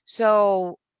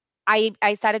 So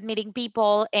I started meeting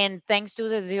people, and thanks to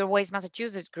the Zero Waste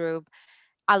Massachusetts group,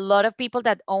 a lot of people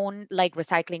that own like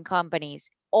recycling companies,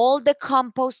 all the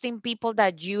composting people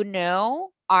that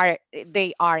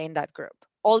they are in that group.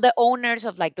 All the owners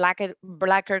of like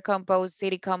Blacker Compost,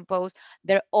 City Compost,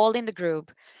 they're all in the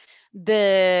group.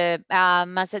 The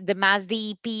Mass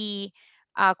DEP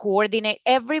coordinate,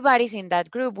 everybody's in that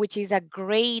group, which is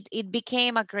it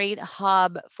became a great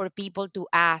hub for people to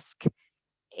ask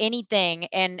anything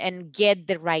and get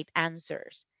the right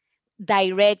answers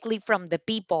directly from the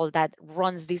people that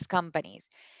runs these companies.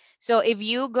 So if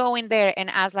you go in there and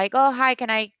ask like, "Oh, hi, can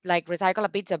I like recycle a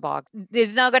pizza box?"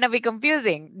 It's not going to be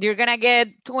confusing. You're going to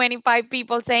get 25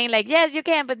 people saying like, "Yes, you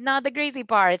can, but not the greasy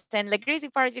parts." And the greasy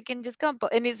parts you can just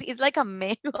compost. And it's like a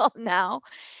manual now.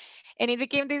 And it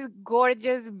became this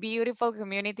gorgeous, beautiful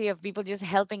community of people just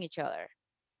helping each other.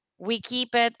 We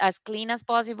keep it as clean as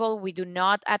possible. We do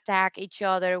not attack each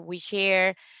other. We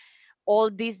share all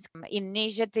these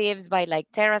initiatives by like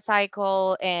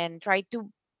TerraCycle and try to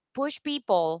push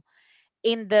people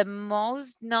in the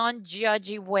most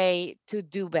non-judgy way to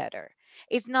do better.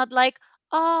 It's not like,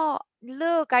 "Oh,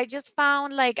 look, I just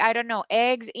found like, I don't know,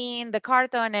 eggs in the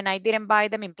carton and I didn't buy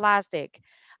them in plastic."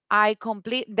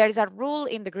 There's a rule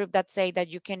in the group that say that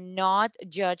you cannot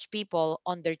judge people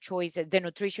on their choices, the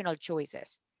nutritional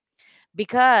choices,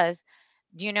 because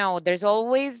there's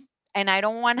always, and I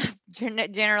don't want to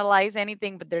generalize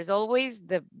anything, but there's always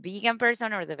the vegan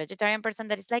person or the vegetarian person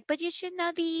that is like, "But you should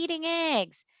not be eating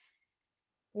eggs."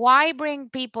 Why bring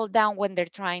people down when they're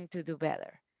trying to do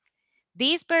better?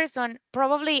 This person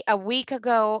probably a week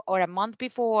ago or a month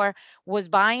before was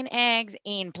buying eggs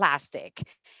in plastic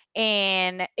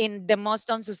and in the most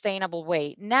unsustainable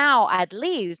way. Now, at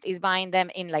least, is buying them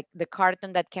in like the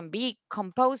carton that can be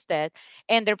composted,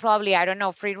 and they're probably, I don't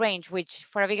know, free range, which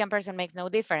for a vegan person makes no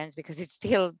difference because it's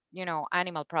still,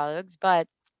 animal products, but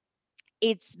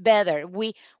it's better.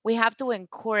 We have to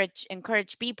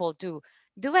encourage people to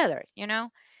do better.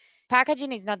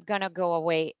 packaging is not going to go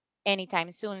away anytime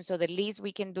soon. So the least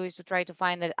we can do is to try to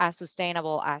find it as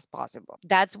sustainable as possible.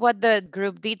 That's what the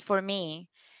group did for me.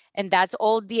 And that's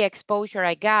all the exposure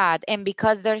I got. And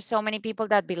because there's so many people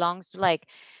that belongs to like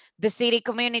the city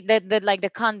community, the like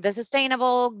the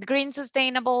sustainable green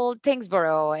sustainable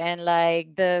Tingsboro, and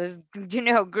like the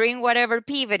green whatever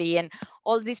Peabody, and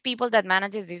all these people that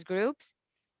manages these groups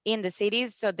in the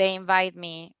cities. So they invite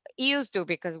me, used to,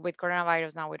 because with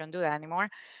coronavirus now we don't do that anymore,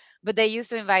 but they used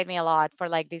to invite me a lot for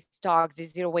like these talks,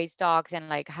 these zero waste talks, and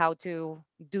like how to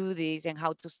do this and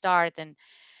how to start. And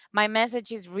my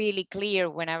message is really clear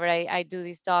whenever I do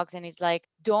these talks, and it's like,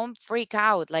 don't freak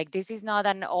out. Like, this is not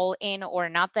an all in or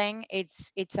nothing.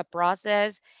 It's a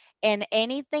process. And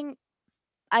anything,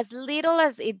 as little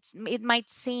as it might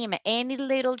seem, any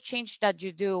little change that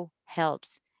you do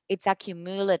helps. It's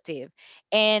accumulative,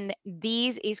 and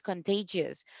this is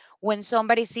contagious. When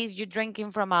somebody sees you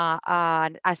drinking from a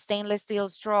stainless steel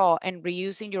straw and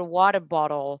reusing your water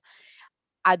bottle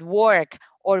at work,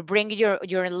 or bring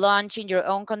your lunch in your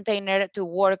own container to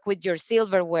work with your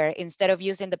silverware instead of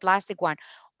using the plastic one,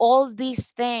 all these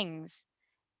things,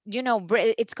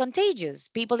 it's contagious.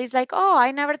 People is like, oh,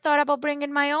 I never thought about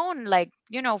bringing my own, like,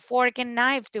 fork and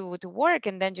knife to work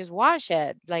and then just wash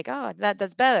it, like, oh,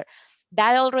 that's better.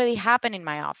 That already happened in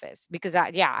my office, because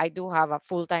I do have a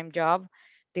full-time job.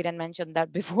 Didn't mention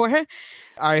that before.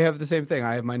 I have the same thing.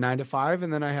 I have my 9 to 5,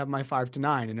 and then I have my 5 to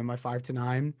 9. And in my 5 to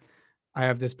 9, I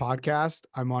have this podcast.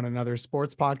 I'm on another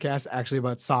sports podcast, actually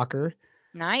about soccer,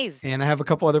 Nice. and I have a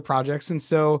couple other projects. And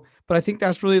so, but I think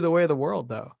that's really the way of the world,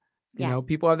 though. Yeah.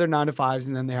 People have their 9 to 5s,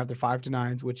 and then they have their 5 to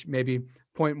 9s, which maybe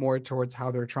point more towards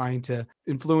how they're trying to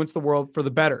influence the world for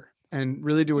the better and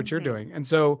really do what you're Hmm. doing. And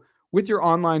so, with your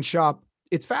online shop,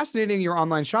 it's fascinating, your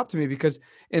online shop, to me, because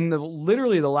in the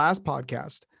literally the last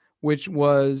podcast, which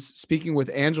was speaking with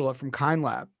Angela from Kind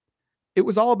Lab, it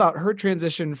was all about her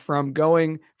transition from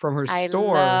going from her I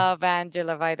store. love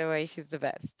Angela, by the way. She's the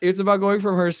best. It's about going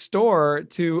from her store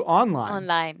to online.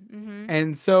 Online. Hmm.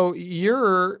 And so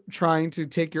you're trying to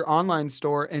take your online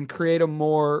store and create a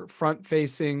more front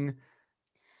facing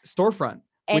storefront,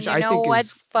 which And you I know think is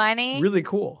what's funny? really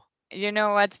cool. You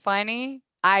know what's funny?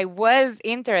 I was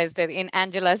interested in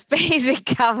Angela's space in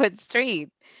Cabot Street.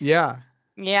 Yeah.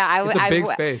 Yeah, It's a big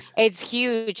space. it's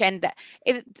huge, and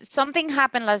something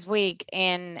happened last week,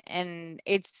 and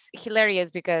it's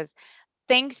hilarious because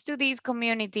thanks to this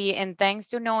community and thanks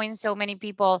to knowing so many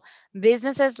people,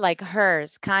 businesses like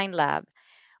hers, Kind Lab,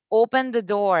 opened the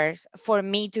doors for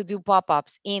me to do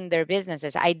pop-ups in their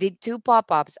businesses. I did two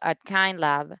pop-ups at Kind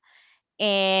Lab,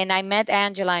 and I met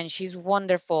Angela, and she's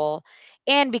wonderful.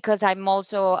 And because I'm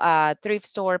also a thrift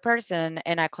store person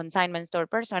and a consignment store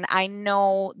person, I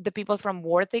know the people from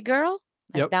Worthy Girl,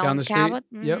 like Yep. Down down the street. Cabot,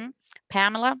 Yep.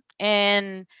 Pamela.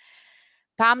 And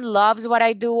Pam loves what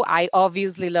I do. I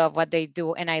obviously love what they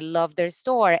do, and I love their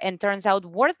store. And turns out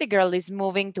Worthy Girl is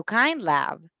moving to Kind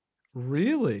Lab.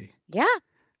 Really? Yeah.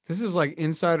 This is like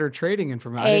insider trading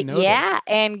information. I didn't know Yeah. this.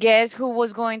 And guess who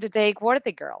was going to take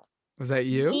Worthy Girl? Was that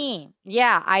you? Me.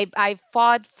 Yeah, I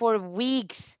fought for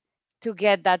weeks to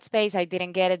get that space. I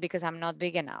didn't get it because I'm not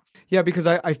big enough. Yeah, because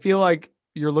I feel like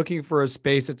you're looking for a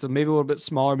space that's maybe a little bit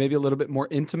smaller, maybe a little bit more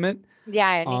intimate. Yeah,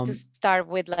 I need to Um, start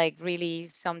with like really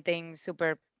something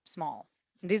super small.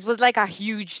 This was like a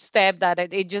huge step that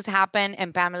it just happened.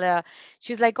 And Pamela,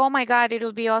 she's like, "Oh my God,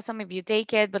 it'll be awesome if you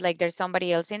take it, but like there's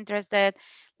somebody else interested.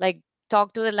 Like,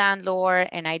 talk to the landlord."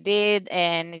 And I did,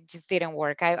 and it just didn't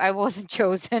work. I wasn't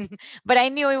chosen, but I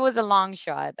knew it was a long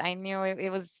shot. I knew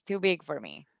it was too big for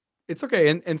me. It's okay.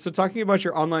 And so talking about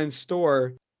your online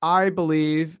store, I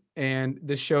believe, and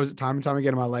this shows it time and time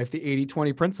again in my life, the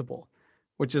 80/20 principle,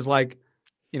 which is like,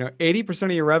 80%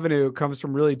 of your revenue comes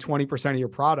from really 20% of your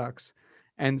products.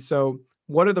 And so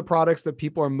what are the products that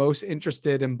people are most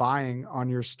interested in buying on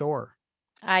your store?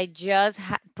 I just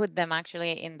put them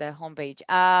actually in the homepage.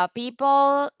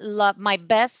 People love my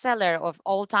bestseller of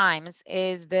all times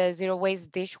is the zero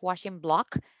waste dishwashing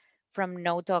block from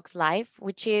No Talks Life,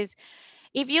 which is,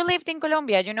 if you lived in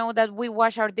Colombia, you know that we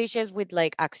wash our dishes with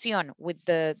like Acción, with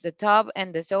the tub,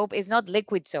 and the soap is not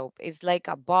liquid soap. It's like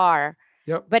a bar,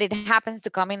 Yep. but it happens to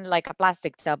come in like a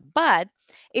plastic tub. But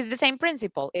it's the same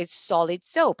principle. It's solid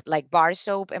soap, like bar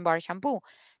soap and bar shampoo.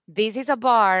 This is a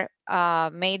bar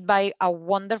made by a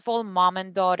wonderful mom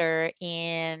and daughter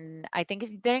in, I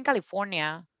think they're in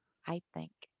California. I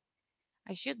think.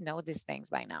 I should know these things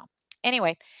by now.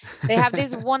 Anyway, they have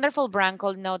this wonderful brand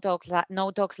called No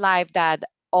Talks Live that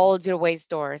all zero waste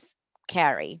stores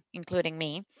carry, including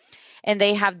me. And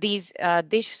they have this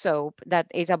dish soap that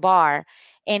is a bar,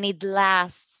 and it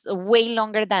lasts lasts way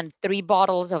longer than 3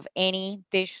 bottles of any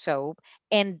dish soap,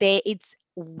 and it's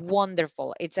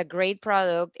wonderful. It's a great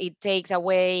product. It takes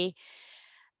away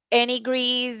any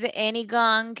grease, any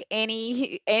gunk,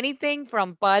 any anything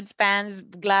from pots, pans,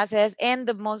 glasses. And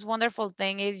the most wonderful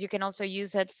thing is you can also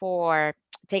use it for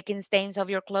taking stains of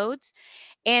your clothes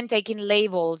and taking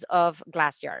labels of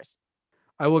glass jars.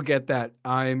 I will get that.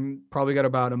 I'm probably got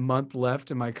about a month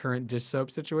left in my current dish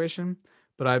soap situation,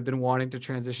 but I've been wanting to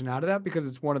transition out of that because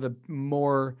it's one of the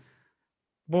more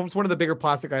well, it's one of the bigger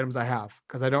plastic items I have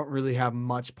because I don't really have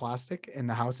much plastic in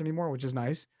the house anymore, which is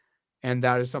nice. And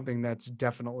that is something that's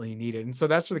definitely needed. And so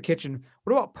that's for the kitchen.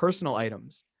 What about personal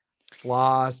items?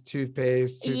 Floss,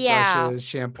 toothpaste, Yeah. toothbrushes,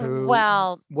 shampoo.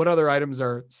 Well, What other items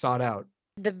are sought out?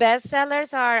 the best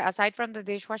sellers are, aside from the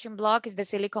dishwashing block, is the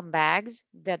silicone bags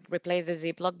that replace the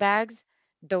Ziploc bags.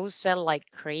 Those sell like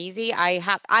crazy. I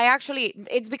actually,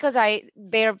 it's because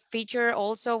they're featured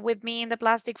also with me in the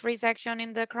plastic free section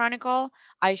in the Chronicle.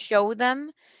 I show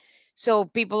them. So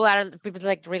people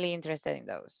like really interested in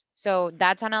those. So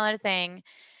that's another thing.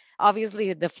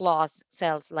 Obviously the floss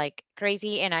sells like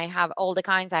crazy, and I have all the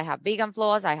kinds. I have vegan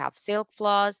floss, I have silk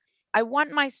floss. I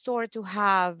want my store to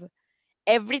have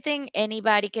everything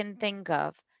anybody can think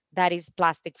of that is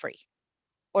plastic free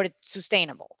or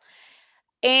sustainable.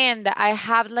 And I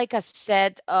have like a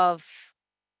set of,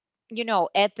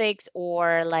 ethics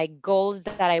or like goals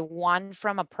that I want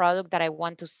from a product that I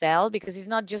want to sell, because it's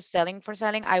not just selling for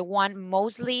selling. I want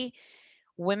mostly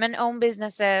women owned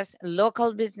businesses,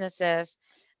 local businesses.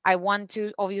 I want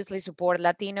to obviously support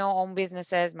Latino owned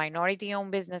businesses, minority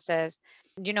owned businesses,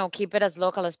 keep it as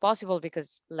local as possible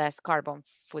because less carbon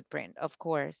footprint, of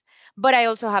course. But I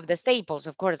also have the staples,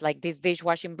 of course, like this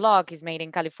dishwashing block is made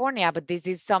in California, but this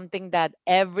is something that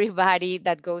everybody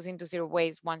that goes into zero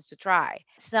waste wants to try.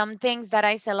 Some things that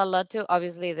I sell a lot to,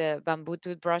 obviously the bamboo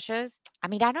toothbrushes. I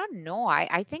mean, I don't know.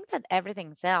 I think that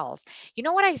everything sells. You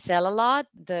know what I sell a lot?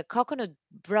 The coconut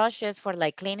brushes for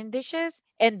like cleaning dishes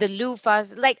and the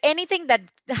loofahs, like anything that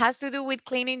has to do with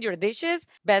cleaning your dishes,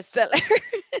 bestseller.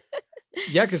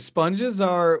 Yeah, because sponges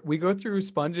are, we go through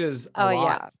sponges a Oh lot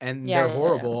yeah. and Yeah, they're yeah, yeah.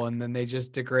 horrible. And then they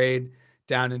just degrade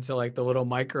down into like the little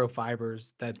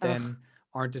microfibers that Ugh. then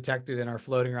aren't detected and are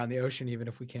floating around the ocean, even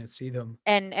if we can't see them.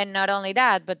 And not only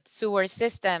that, but sewer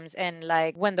systems, and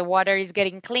like when the water is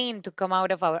getting clean to come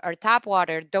out of our tap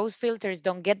water, those filters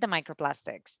don't get the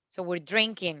microplastics. So we're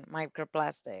drinking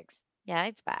microplastics. Yeah,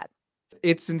 it's bad.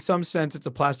 It's in some sense, it's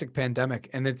a plastic pandemic.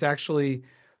 And it's actually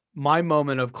my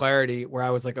moment of clarity where I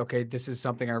was like, okay, this is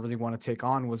something I really want to take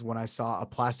on was when I saw A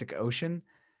Plastic Ocean,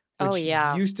 Oh which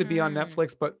yeah. used to be on Mm.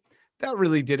 Netflix, but that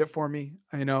really did it for me.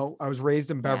 I know I was raised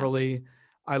in Yeah. Beverly.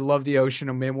 I love the ocean.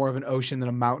 I'm more of an ocean than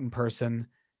a mountain person.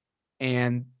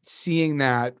 And seeing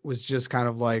that was just kind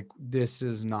of like, this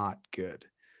is not good.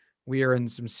 We are in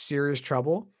some serious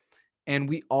trouble and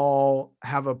we all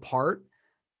have a part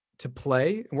to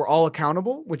play. We're all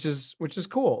accountable, which is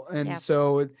cool. And Yeah.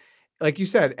 so like you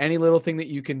said, any little thing that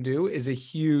you can do is a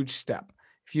huge step.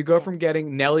 If you go from Yes.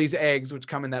 getting Nellie's eggs, which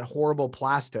come in that horrible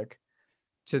plastic,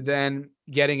 to then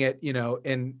getting it,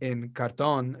 in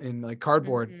carton, in like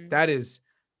cardboard, Hmm. that is,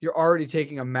 you're already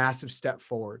taking a massive step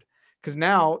forward. Because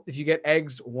now, if you get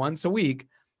eggs once a week,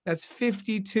 that's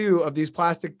 52 of these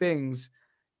plastic things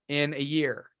in a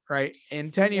year, right? In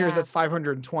 10 years, Yeah, that's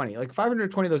 520. Like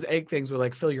 520 of those egg things would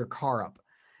like fill your car up.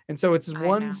 And so it's this I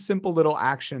one know. simple little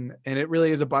action. And it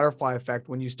really is a butterfly effect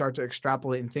when you start to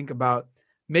extrapolate and think about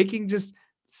making just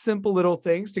simple little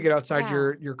things to get outside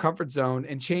Yeah. your comfort zone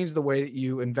and change the way that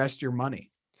you invest your money.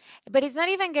 But it's not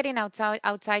even getting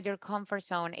outside your comfort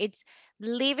zone. It's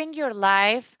living your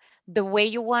life the way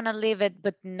you want to live it,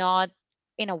 but not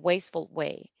in a wasteful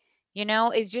way.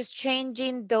 It's just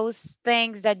changing those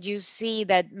things that you see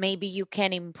that maybe you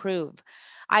can improve.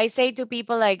 I say to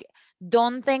people like,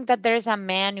 don't think that there's a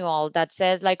manual that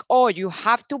says like, oh, you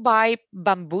have to buy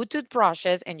bamboo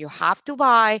toothbrushes and you have to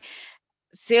buy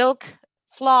silk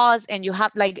floss and you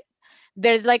have like,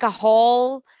 there's like a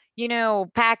whole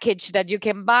package that you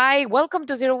can buy. Welcome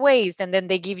to zero waste, and then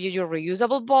they give you your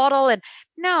reusable bottle. And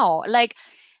no, like,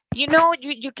 you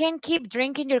can't keep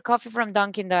drinking your coffee from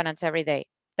Dunkin' Donuts every day.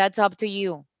 That's up to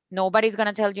you. Nobody's going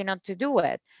to tell you not to do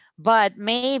it. But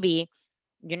maybe,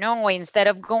 instead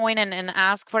of going and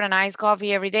ask for an iced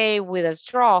coffee every day with a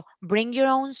straw, bring your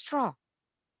own straw.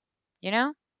 you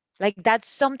know like, that's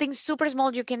something super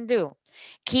small you can do.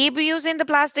 Keep using the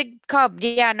plastic cup.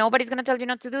 Yeah, nobody's going to tell you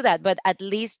not to do that, but at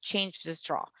least change the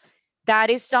straw. That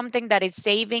is something that is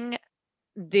saving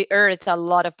the earth a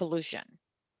lot of pollution.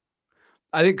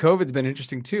 I think COVID's been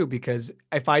interesting too, because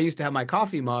if I used to have my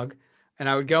coffee mug and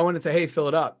I would go in and say, hey, fill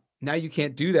it up. Now you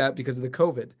can't do that because of the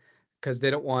COVID, because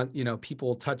they don't want,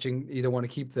 people touching, either want to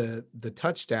keep the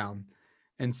touch down.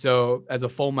 And so as a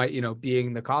foam might,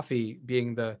 being the coffee,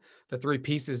 being the three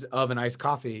pieces of an iced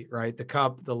coffee, right? The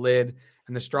cup, the lid,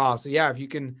 and the straw. So yeah, if you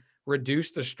can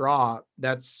reduce the straw,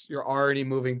 you're already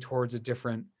moving towards a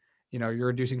different, you're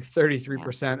reducing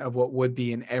 33% of what would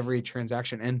be in every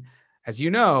transaction. And as you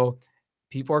know,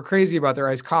 people are crazy about their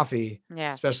iced coffee,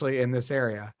 Yes. especially in this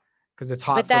area, because it's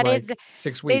hot But for that is, like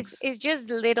 6 weeks. it's just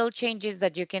little changes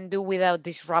that you can do without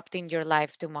disrupting your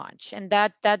life too much. And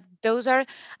those are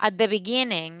at the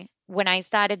beginning when I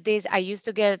started this, I used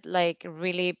to get like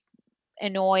really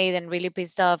annoyed and really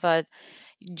pissed off at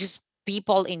just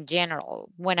people in general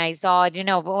when I saw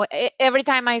it, every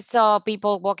time I saw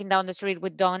people walking down the street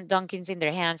with Dunkins in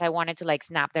their hands, I wanted to like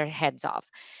snap their heads off.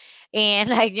 And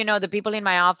like, the people in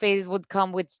my office would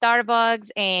come with Starbucks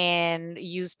and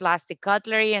use plastic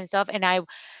cutlery and stuff. And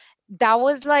that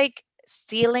was like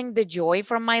stealing the joy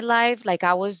from my life. Like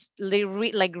I was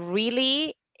like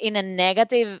really in a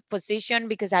negative position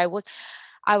because I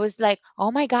was like,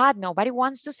 oh my God, nobody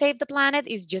wants to save the planet.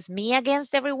 It's just me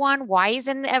against everyone. Why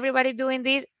isn't everybody doing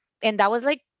this? And that was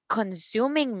like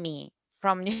consuming me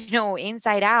from,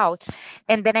 inside out.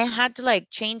 And then I had to like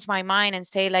change my mind and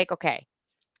say, like, okay,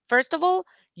 first of all,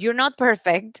 you're not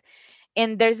perfect.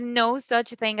 And there's no such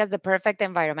thing as the perfect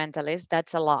environmentalist.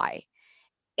 That's a lie.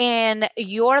 And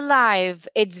your life,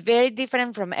 it's very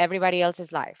different from everybody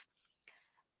else's life.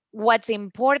 What's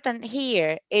important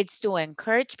here is to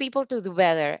encourage people to do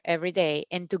better every day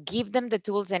and to give them the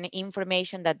tools and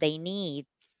information that they need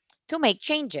to make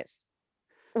changes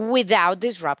without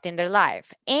disrupting their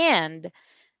life. And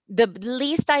the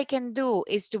least I can do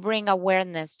is to bring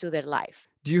awareness to their life.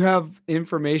 Do you have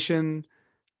information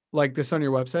like this on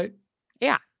your website?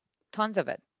 Yeah, tons of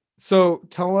it. So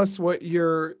tell us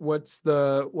what's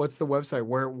the website?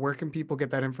 Where can people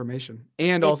get that information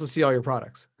and also It's see all your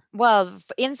products? Well,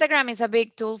 Instagram is a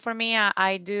big tool for me.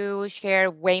 I do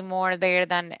share way more there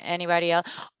than anybody else.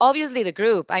 Obviously, the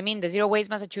group, I mean, the Zero Waste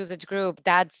Massachusetts group,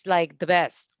 that's like the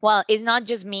best. Well, it's not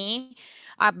just me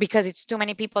because it's too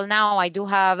many people now. I do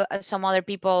have some other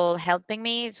people helping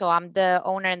me. So I'm the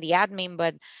owner and the admin,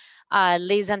 but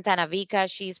Liz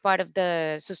Antanavica, she's part of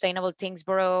the Sustainable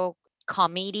Tingsboro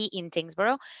committee in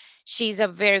Tingsboro. She's a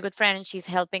very good friend and she's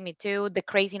helping me too. The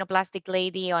Crazy No Plastic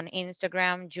Lady on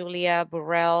Instagram, Julia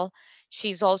Burrell,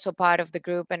 she's also part of the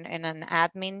group and an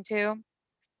admin too.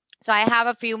 So I have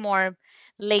a few more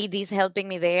ladies helping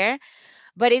me there,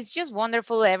 but it's just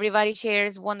wonderful. Everybody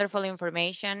shares wonderful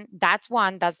information. That's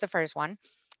the first one.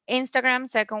 Instagram,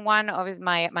 second one, obviously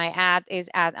my ad is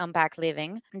at Unpack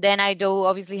Living. Then I do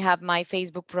obviously have my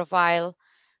Facebook profile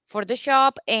for the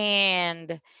shop.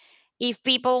 And if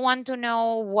people want to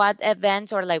know what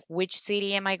events or like which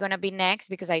city am I going to be next,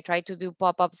 because I try to do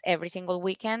pop-ups every single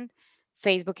weekend,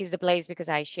 Facebook is the place because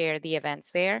I share the events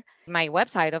there. My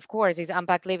website, of course, is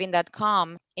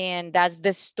unpackedliving.com, and that's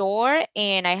the store.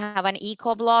 And I have an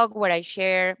eco blog where I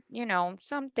share,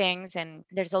 some things. And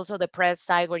there's also the press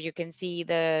side where you can see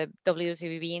the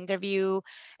WCBB interview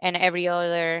and every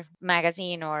other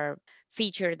magazine or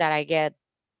feature that I get.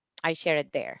 I share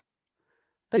it there,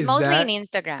 but Is mostly in that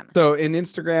Instagram. so? In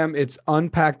Instagram, it's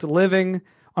Unpacked Living.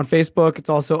 On Facebook, it's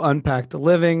also Unpacked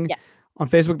Living. Yes. On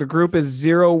Facebook, the group is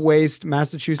Zero Waste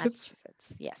Massachusetts.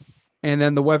 Massachusetts. Yes. And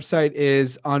then the website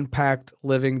is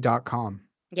unpackedliving.com.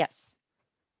 Yes.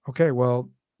 Okay, well,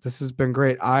 this has been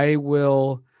great. I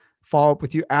will follow up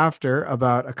with you after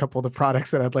about a couple of the products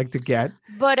that I'd like to get.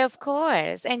 But of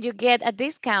course, and you get a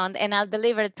discount and I'll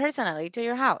deliver it personally to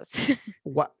your house.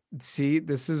 What? See,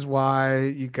 this is why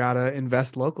you gotta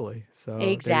invest locally. So there you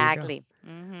go. Exactly.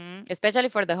 Especially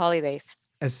for the holidays.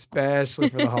 Especially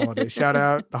for the holidays. Shout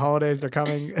out, the holidays are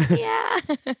coming. Yeah.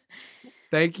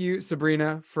 Thank you,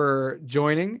 Sabrina, for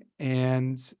joining.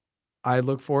 And I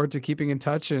look forward to keeping in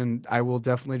touch, and I will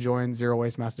definitely join Zero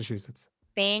Waste Massachusetts.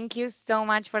 Thank you so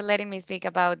much for letting me speak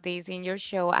about this in your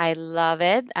show. I love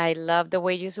it. I love the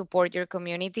way you support your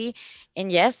community.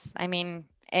 And yes, I mean,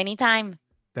 anytime.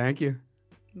 Thank you.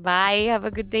 Bye. Have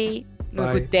a good day. No,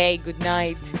 Bye. good day. Good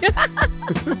night.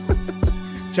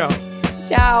 Ciao.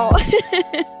 Ciao.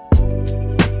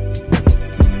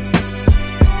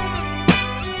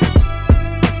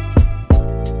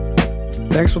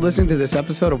 Thanks for listening to this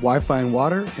episode of Wi-Fi and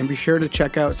Water, and be sure to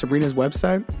check out Sabrina's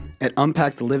website at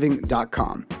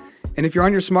unpackedliving.com. And if you're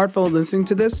on your smartphone listening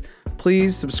to this,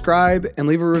 please subscribe and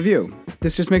leave a review.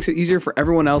 This just makes it easier for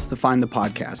everyone else to find the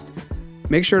podcast.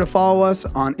 Make sure to follow us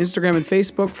on Instagram and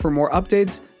Facebook for more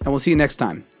updates, and we'll see you next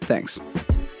time. Thanks.